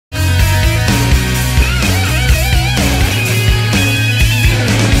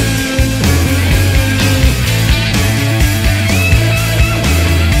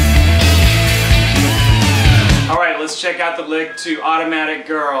out the lick to Automatic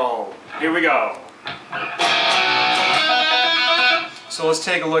Girl. Here we go. So let's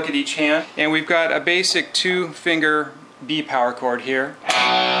take a look at each hand. And we've got a basic 2-finger B power chord here.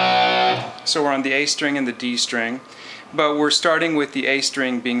 So we're on the A string and the D string. But we're starting with the A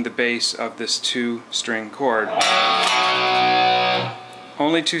string being the base of this 2-string chord.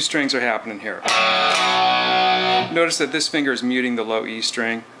 Only 2 strings are happening here. Notice that this finger is muting the low E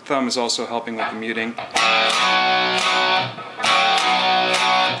string. Thumb is also helping with the muting.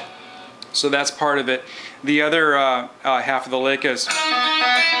 So that's part of it. The other half of the lick is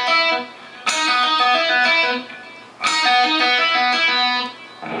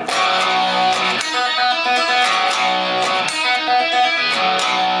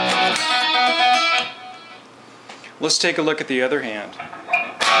let's take a look at the other hand.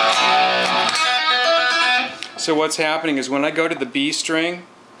 So what's happening is when I go to the B string,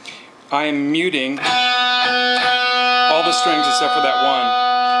 I am muting all the strings except for that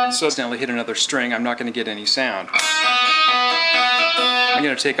one. So now I hit another string, I'm not going to get any sound. I'm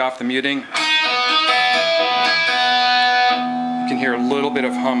going to take off the muting. You can hear a little bit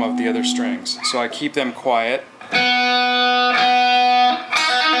of hum of the other strings. So I keep them quiet.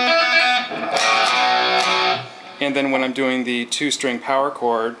 And then when I'm doing the 2-string power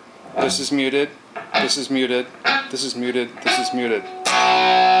chord, this is muted, this is muted, this is muted, this is muted.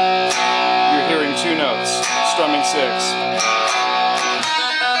 You're hearing 2 notes, strumming 6.